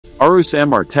Arus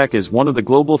MR Tech is one of the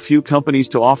global few companies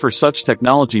to offer such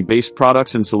technology-based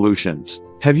products and solutions.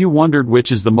 Have you wondered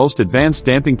which is the most advanced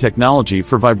damping technology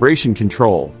for vibration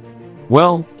control?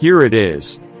 Well, here it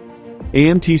is.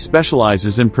 AMT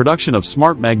specializes in production of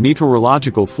smart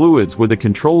magnetorheological fluids with a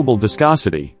controllable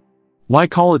viscosity. Why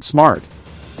call it smart?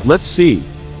 Let's see.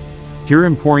 Here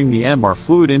I'm pouring the MR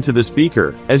fluid into this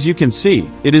beaker. As you can see,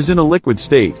 it is in a liquid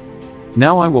state.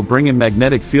 Now I will bring a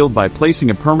magnetic field by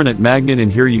placing a permanent magnet,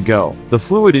 and here you go. The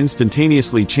fluid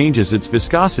instantaneously changes its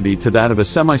viscosity to that of a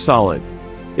semi-solid.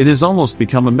 It has almost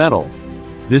become a metal.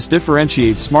 This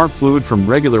differentiates smart fluid from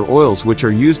regular oils, which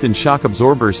are used in shock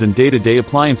absorbers in day-to-day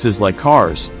appliances like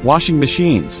cars, washing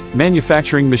machines,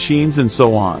 manufacturing machines, and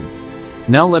so on.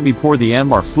 Now let me pour the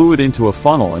MR fluid into a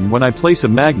funnel, and when I place a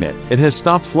magnet, it has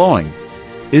stopped flowing.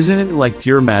 Isn't it like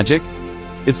pure magic?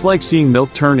 It's like seeing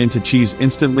milk turn into cheese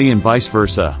instantly and vice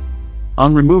versa.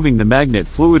 On removing the magnet,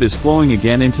 fluid is flowing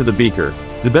again into the beaker.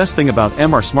 The best thing about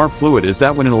MR Smart Fluid is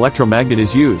that when an electromagnet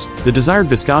is used, the desired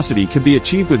viscosity could be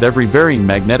achieved with every varying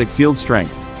magnetic field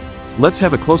strength. Let's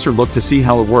have a closer look to see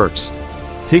how it works.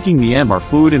 Taking the MR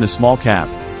fluid in a small cap,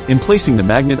 in placing the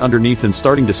magnet underneath and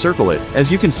starting to circle it,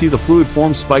 as you can see the fluid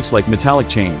forms spikes like metallic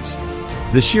chains.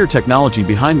 The sheer technology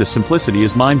behind this simplicity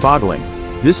is mind-boggling.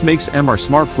 This makes MR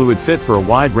Smart Fluid fit for a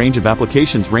wide range of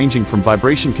applications ranging from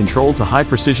vibration control to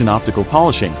high-precision optical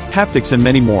polishing, haptics, and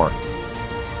many more.